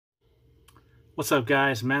What's up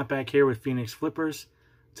guys, Matt back here with Phoenix Flippers.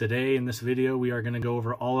 Today in this video we are going to go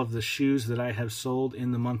over all of the shoes that I have sold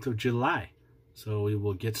in the month of July. So we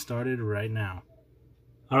will get started right now.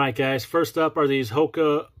 Alright guys, first up are these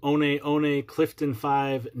Hoka One One Clifton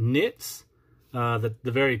 5 knits. The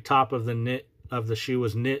very top of the knit of the shoe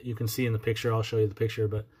was knit. You can see in the picture, I'll show you the picture,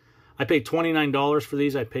 but I paid $29 for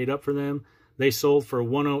these. I paid up for them. They sold for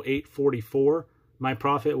 $108.44. My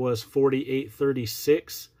profit was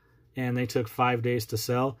 $48.36. And they took 5 days to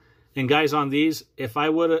sell. And guys, on these, if I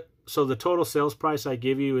would have, so the total sales price I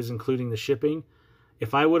give you is including the shipping.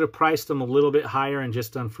 If I would have priced them a little bit higher and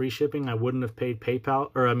just done free shipping, I wouldn't have paid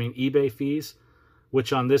eBay fees,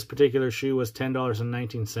 which on this particular shoe was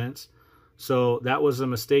 $10.19. So that was a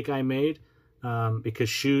mistake I made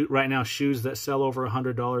because right now shoes that sell over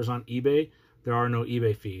 $100 on eBay, there are no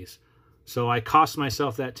eBay fees. So I cost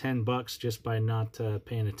myself that $10 just by not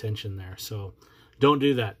paying attention there. So don't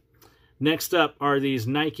do that. Next up are these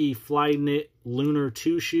Nike Flyknit Lunar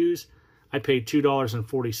 2 shoes. I paid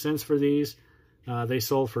 $2.40 for these. They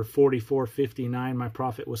sold for $44.59. My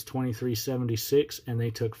profit was $23.76, and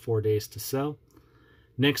they took 4 days to sell.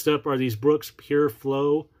 Next up are these Brooks Pure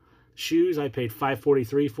Flow shoes. I paid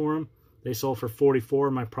 $5.43 for them. They sold for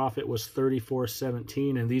 $44. My profit was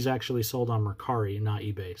 $34.17, and these actually sold on Mercari, not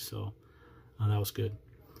eBay, so that was good.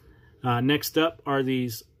 Next up are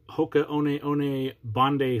these Hoka One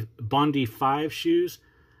One Bondi 5 shoes.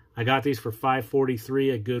 I got these for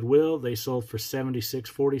 $5.43 at Goodwill. They sold for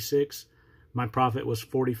 $76.46. My profit was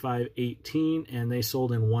 $45.18, and they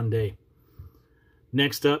sold in 1 day.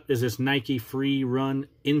 Next up is this Nike Free Run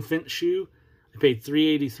Infant shoe. I paid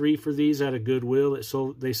 $3.83 for these at a Goodwill.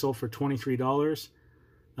 They sold for $23.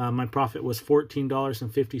 My profit was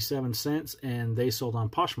 $14.57, and they sold on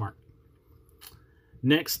Poshmark.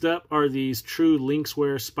 Next up are these True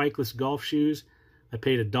Linkswear Spikeless golf shoes. I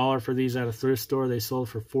paid $1 for these at a thrift store. They sold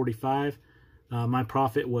for $45. My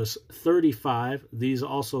profit was $35. These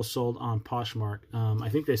also sold on Poshmark. I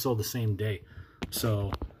think they sold the same day.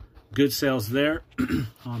 So good sales there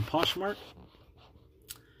on Poshmark.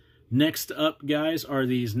 Next up, guys, are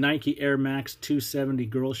these Nike Air Max 270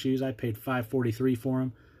 girl shoes. I paid $5.43 for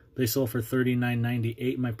them. They sold for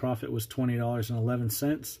 $39.98. My profit was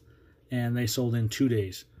 $20.11. And they sold in 2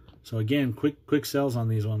 days. So again, quick sales on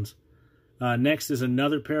these ones. Next is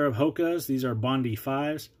another pair of Hokas. These are Bondi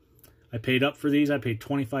 5s. I paid up for these. I paid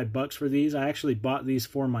 $25 for these. I actually bought these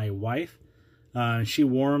for my wife. She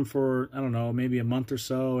wore them for, I don't know, maybe a month or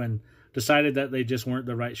so and decided that they just weren't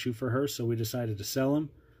the right shoe for her, so we decided to sell them.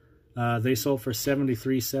 They sold for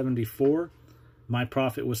 $73.74. My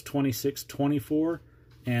profit was $26.24,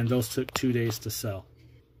 and those took 2 days to sell.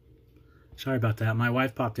 Sorry about that. My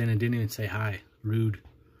wife popped in and didn't even say hi. Rude.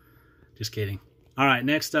 Just kidding. All right,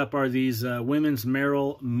 next up are these women's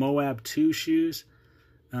Merrell Moab 2 shoes.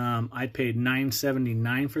 I paid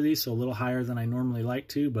 $9.79 for these, so a little higher than I normally like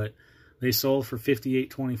to, but they sold for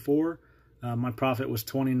 $58.24. My profit was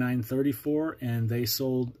 $29.34, and they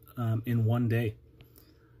sold in 1 day.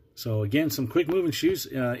 So again, some quick-moving shoes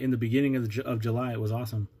in the beginning of July. It was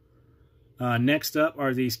awesome. Next up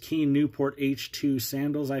are these Keen Newport H2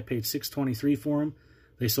 sandals. I paid $6.23 for them.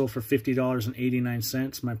 They sold for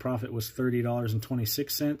 $50.89. My profit was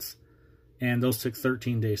 $30.26, and those took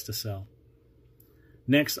 13 days to sell.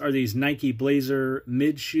 Next are these Nike Blazer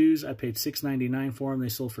mid shoes. I paid $6.99 for them. They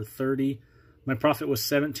sold for $30. My profit was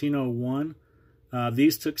 $17.01.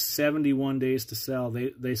 These took 71 days to sell.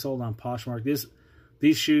 They sold on Poshmark.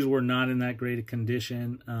 These shoes were not in that great a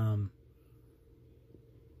condition.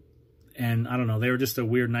 And I don't know, they were just a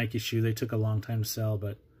weird Nike shoe. They took a long time to sell,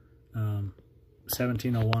 but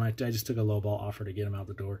 $17.01, I just took a lowball offer to get them out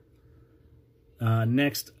the door.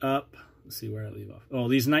 Next up, let's see where I leave off. Oh,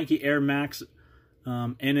 these Nike Air Max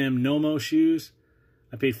NM Nomo shoes.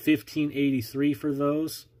 I paid $15.83 for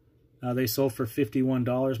those. They sold for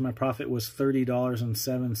 $51. My profit was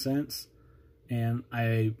 $30.07, and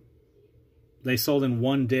they sold in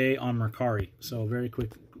 1 day on Mercari. So very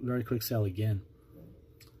quick sell again.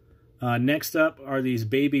 Next up are these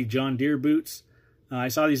baby John Deere boots. I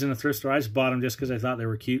saw these in a thrift store. I just bought them just because I thought they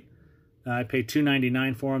were cute. I paid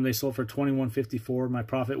 $2.99 for them. They sold for $21.54. My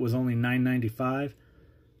profit was only $9.95.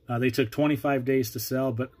 They took 25 days to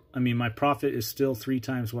sell, but I mean, my profit is still 3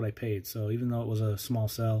 times what I paid. So even though it was a small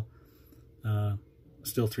sell,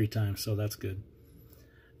 still 3 times, so that's good.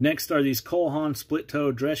 Next are these Cole Haan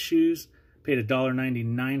split-toe dress shoes. Paid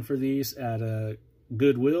 $1.99 for these at a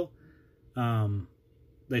Goodwill.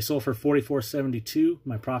 They sold for $44.72.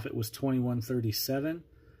 My profit was $21.37,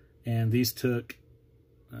 and these took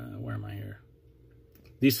where am I here?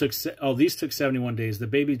 These took 71 days. The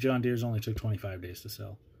baby John Deere's only took 25 days to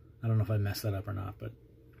sell. I don't know if I messed that up or not.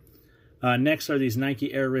 But next are these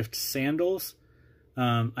Nike Air Rift sandals.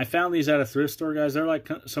 I found these at a thrift store, guys. They're like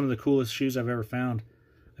some of the coolest shoes I've ever found.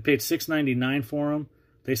 I paid $6.99 for them.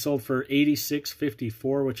 They sold for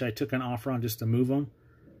 $86.54, which I took an offer on just to move them.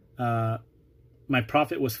 My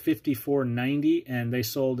profit was $54.90, and they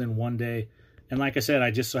sold in one day. And like I said,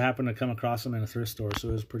 I just so happened to come across them in a thrift store, so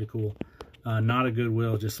it was pretty cool. Not a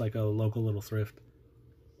Goodwill, just like a local little thrift.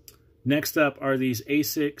 Next up are these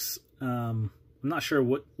Asics. I'm not sure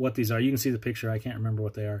what these are. You can see the picture. I can't remember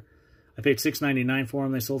what they are. I paid $6.99 for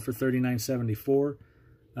them. They sold for $39.74.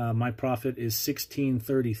 My profit is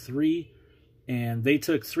 $16.33, and they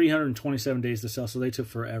took 327 days to sell, so they took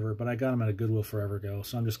forever. But I got them at a Goodwill forever ago,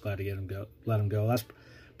 so I'm just glad to let them go. That's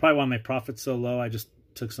probably why my profit's so low. I just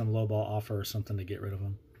took some lowball offer or something to get rid of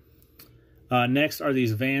them. Next are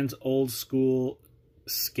these Vans Old School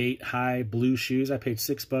Skate High blue shoes. I paid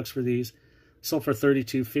 $6 for these. Sold for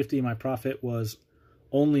 $32.50. My profit was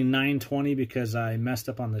only $9.20 because I messed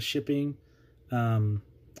up on the shipping. It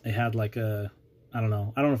had like a, I don't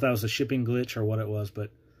know if that was a shipping glitch or what it was,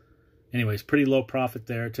 but anyways, pretty low profit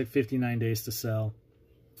there. It took 59 days to sell.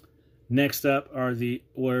 Next up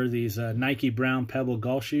were these Nike Brown Pebble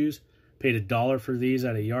golf shoes. Paid $1 for these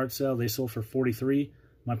at a yard sale. They sold for $43.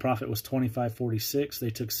 My profit was $25.46.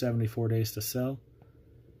 They took 74 days to sell.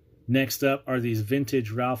 Next up are these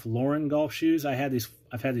vintage Ralph Lauren golf shoes. I've had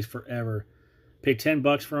these forever. Paid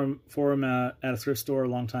 $10 for them at a thrift store a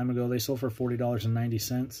long time ago. They sold for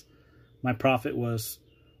 $40.90. My profit was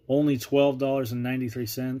only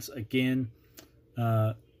 $12.93. Again,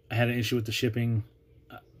 I had an issue with the shipping.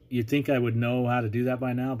 You'd think I would know how to do that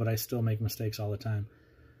by now, but I still make mistakes all the time.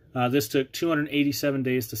 This took 287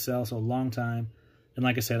 days to sell, so a long time. And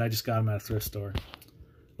like I said, I just got them at a thrift store.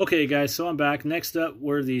 Okay, guys, so I'm back. Next up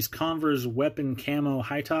were these Converse Weapon Camo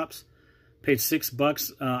high tops. Paid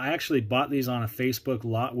 $6. I actually bought these on a Facebook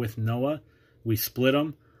lot with Noah. We split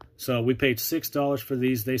them. So we paid $6 for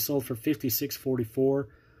these. They sold for $56.44.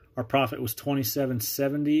 Our profit was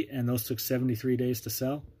 $27.70, and those took 73 days to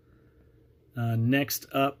sell. Next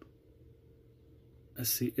up, let's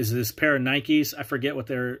see, is this pair of Nikes. I forget what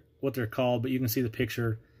they're called, but you can see the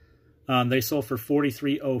picture. They sold for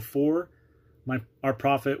 $43.04. Our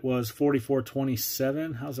profit was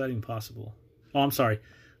 $44.27. How's that even possible? Oh, I'm sorry.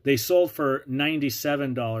 They sold for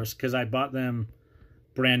 $97 because I bought them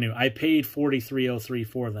brand new. I paid $43.03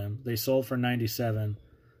 for them. They sold for $97,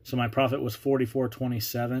 so my profit was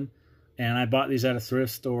 $44.27. And I bought these at a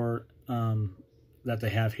thrift store that they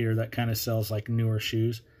have here that kind of sells like newer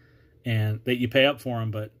shoes. And you pay up for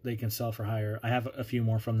them, but they can sell for higher. I have a few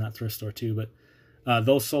more from that thrift store too, but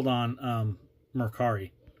those sold on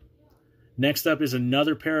Mercari. Next up is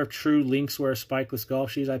another pair of true Lynxwear spikeless golf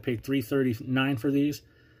shoes. I paid $3.39 for these.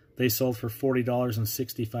 They sold for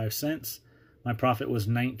 $40.65. My profit was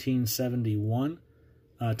 $19.71.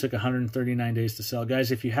 Took 139 days to sell.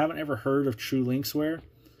 Guys, if you haven't ever heard of True Lynxwear,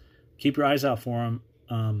 keep your eyes out for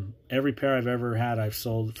them. Every pair I've ever had, I've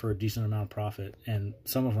sold for a decent amount of profit. And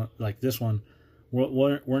some of them, like this one,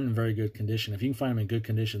 weren't in very good condition. If you can find them in good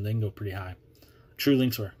condition, they can go pretty high. True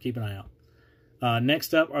Lynxwear. Keep an eye out.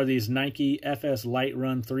 Next up are these Nike FS Light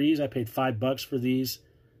Run 3s. I paid $5 for these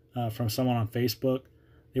from someone on Facebook.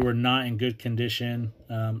 They were not in good condition.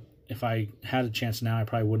 If I had a chance now, I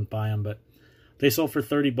probably wouldn't buy them, but they sold for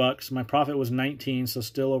 $30. My profit was $19, so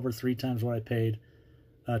still over 3 times what I paid.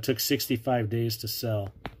 Took 65 days to sell.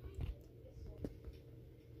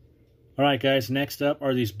 All right, guys, next up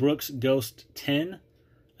are these Brooks Ghost 10.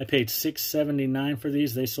 I paid $6.79 for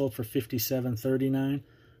these. They sold for $57.39.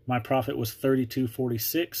 My profit was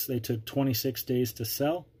 $32.46. They took 26 days to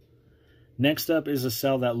sell. Next up is a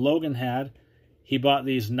sell that Logan had. He bought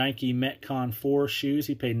these Nike Metcon 4 shoes.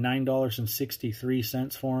 He paid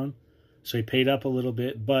 $9.63 for them. So he paid up a little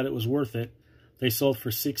bit, but it was worth it. They sold for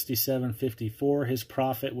 $67.54. His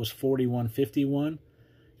profit was $41.51.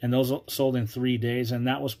 And those sold in 3 days. And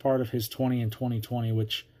that was part of his 20 in 2020,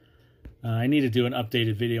 which I need to do an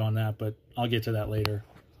updated video on that, but I'll get to that later.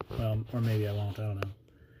 Or maybe I won't. I don't know.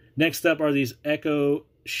 Next up are these Echo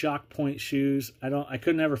Shock Point shoes. I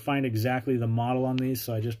couldn't ever find exactly the model on these,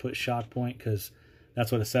 so I just put Shock Point because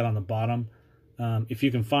that's what it said on the bottom. If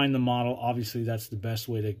you can find the model, obviously that's the best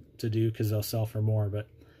way to do because they'll sell for more. But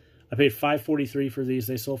I paid $5.43 for these.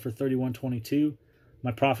 They sold for $31.22.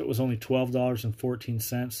 My profit was only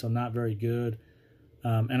 $12.14, so not very good.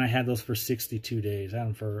 And I had those for 62 days. I had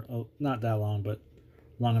them for not that long, but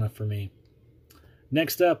long enough for me.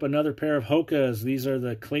 Next up, another pair of Hokas. These are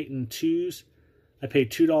the Clayton 2s. I paid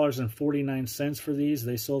 $2.49 for these.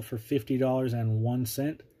 They sold for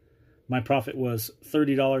 $50.01. My profit was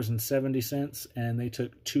 $30.70, and they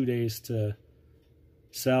took 2 days to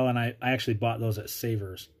sell, and I actually bought those at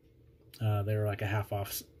Savers. They were like a half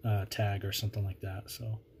off tag or something like that.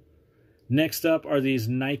 So next up are these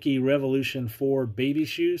Nike Revolution 4 baby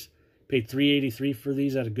shoes. Paid $3.83 for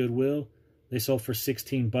these at a Goodwill. They sold for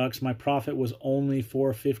 $16. My profit was only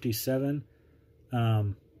 $4.57.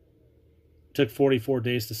 Took 44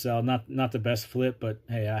 days to sell. Not the best flip, but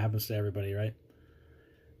hey, that happens to everybody, right?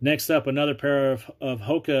 Next up, another pair of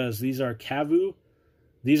Hokas. These are Kavu.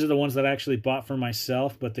 These are the ones that I actually bought for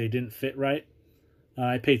myself, but they didn't fit right.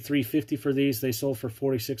 I paid $3.50 for these. They sold for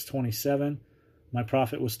 $46.27. My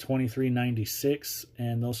profit was $23.96,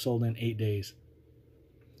 and those sold in 8 days.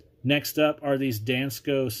 Next up are these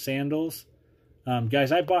Dansko sandals.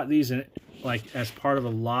 Guys, I bought these as part of a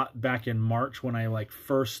lot back in March when I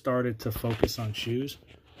first started to focus on shoes.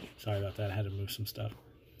 Sorry about that. I had to move some stuff.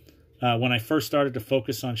 When I first started to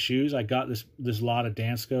focus on shoes, I got this lot of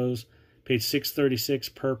Danskos. Paid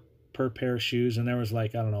 $6.36 per pair of shoes, and there was I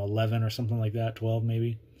don't know, 11 or something like that, 12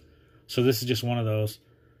 maybe. So this is just one of those.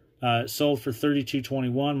 It sold for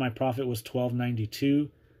 $32.21. My profit was $12.92.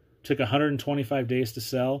 Took 125 days to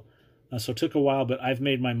sell. So it took a while, but I've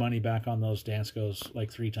made my money back on those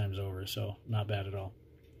Danskos 3 times over, so not bad at all.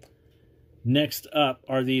 Next up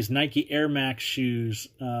are these Nike Air Max shoes.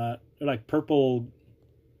 They're like purple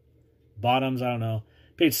bottoms, I don't know.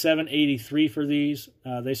 Paid $7.83 for these.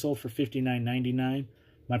 They sold for $59.99.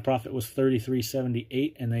 My profit was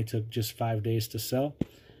 $33.78, and they took just 5 days to sell.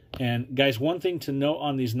 And guys, one thing to note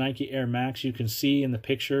on these Nike Air Max, you can see in the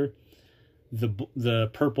picture the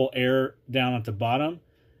purple air down at the bottom.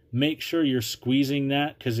 Make sure you're squeezing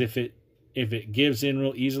that, because if it gives in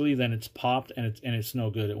real easily, then it's popped and it's no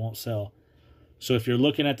good. It won't sell. So if you're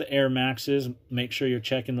looking at the Air Maxes, make sure you're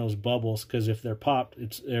checking those bubbles, because if they're popped,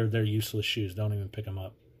 they're useless shoes. Don't even pick them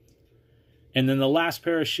up. And then the last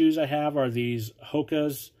pair of shoes I have are these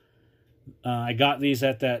Hokas. I got these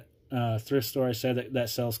at that thrift store I said that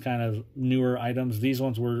sells kind of newer items. These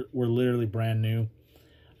ones were literally brand new.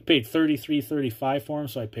 I paid $33.35 for them,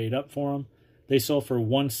 so I paid up for them. They sold for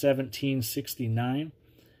 $117.69,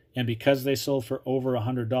 and because they sold for over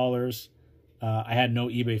 $100, I had no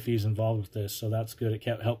eBay fees involved with this, so that's good. It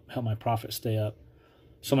helped my profit stay up.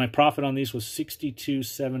 So my profit on these was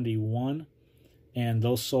 $62.71, and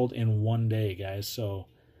those sold in 1 day, guys. So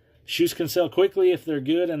shoes can sell quickly if they're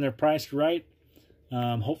good and they're priced right.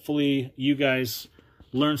 Hopefully you guys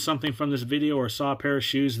learned something from this video or saw a pair of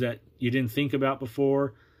shoes that you didn't think about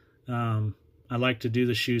before. I like to do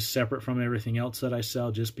the shoes separate from everything else that I sell,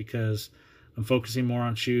 just because I'm focusing more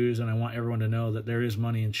on shoes, and I want everyone to know that there is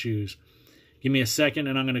money in shoes. Give me a second,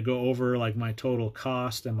 and I'm going to go over my total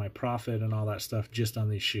cost and my profit and all that stuff just on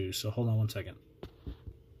these shoes. So hold on 1 second.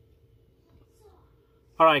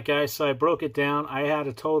 All right, guys, so I broke it down. I had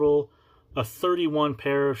a total of 31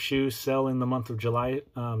 pair of shoes sell in the month of July.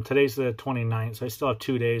 Today's the 29th, so I still have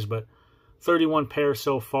 2 days, but 31 pairs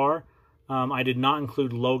so far. I did not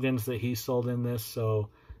include Logan's that he sold in this, so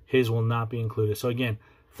his will not be included. So again,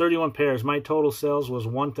 31 pairs. My total sales was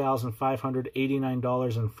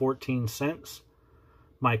 $1,589.14.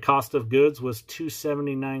 My cost of goods was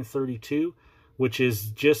 $279.32, which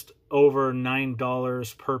is just over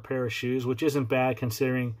 $9 per pair of shoes, which isn't bad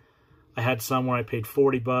considering I had some where I paid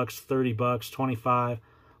 $40, $30, $25.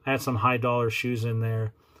 I had some high dollar shoes in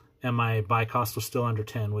there, and my buy cost was still under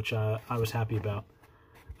 $10, which I was happy about.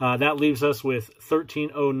 That leaves us with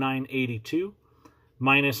 $1309.82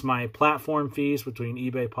 minus my platform fees between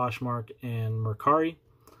eBay, Poshmark, and Mercari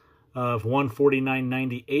of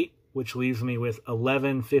 $149.98, which leaves me with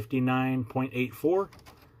 $1159.84.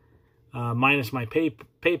 Minus my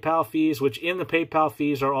PayPal fees, which in the PayPal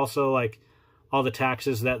fees are also all the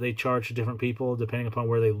taxes that they charge to different people depending upon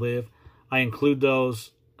where they live. I include those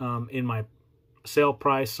in my sale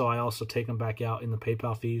price, so I also take them back out in the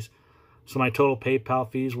PayPal fees. So my total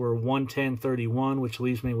PayPal fees were $110.31, which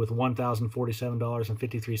leaves me with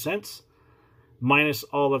 $1,047.53, minus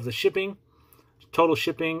all of the shipping. Total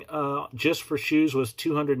shipping just for shoes was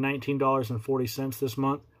 $219.40 this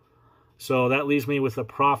month. So that leaves me with a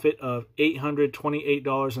profit of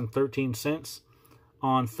 $828.13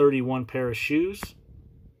 on 31 pair of shoes.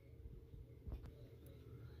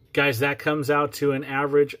 Guys, that comes out to an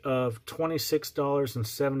average of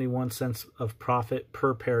 $26.71 of profit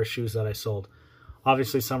per pair of shoes that I sold.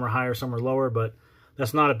 Obviously, some are higher, some are lower, but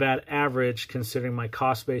that's not a bad average considering my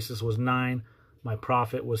cost basis was $9, my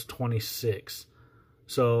profit was $26.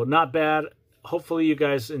 So not bad. Hopefully you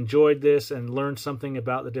guys enjoyed this and learned something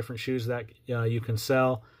about the different shoes that you can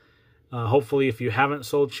sell. Hopefully if you haven't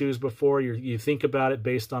sold shoes before, you think about it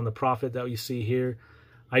based on the profit that you see here.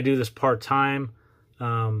 I do this part-time.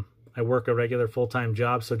 I work a regular full-time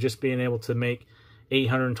job, so just being able to make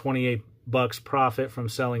 $828 profit from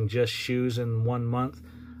selling just shoes in 1 month,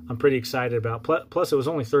 I'm pretty excited about. Plus, it was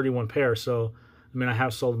only 31 pairs, so I mean, I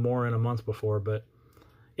have sold more in a month before. But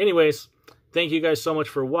anyways, thank you guys so much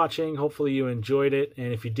for watching. Hopefully you enjoyed it,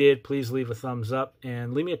 and if you did, please leave a thumbs up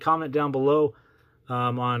and leave me a comment down below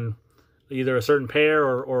on either a certain pair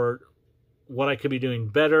or what I could be doing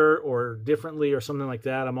better or differently or something like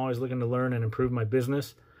that. I'm always looking to learn and improve my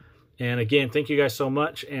business. And again, thank you guys so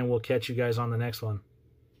much, and we'll catch you guys on the next one.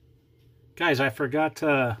 Guys, I forgot,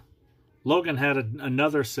 Logan had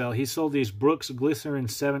another sale. He sold these Brooks Glycerin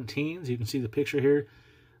 17s. You can see the picture here.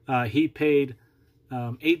 He paid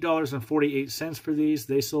 $8.48 for these.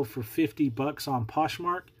 They sold for $50 on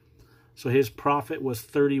Poshmark. So his profit was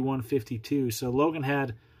 $31.52. So Logan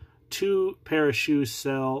had 2 pair of shoes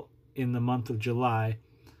sell in the month of July,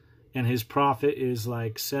 and his profit is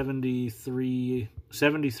like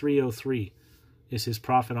 $73.03 is his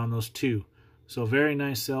profit on those 2. So very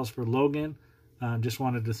nice sales for Logan. Just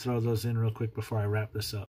wanted to throw those in real quick before I wrap this up.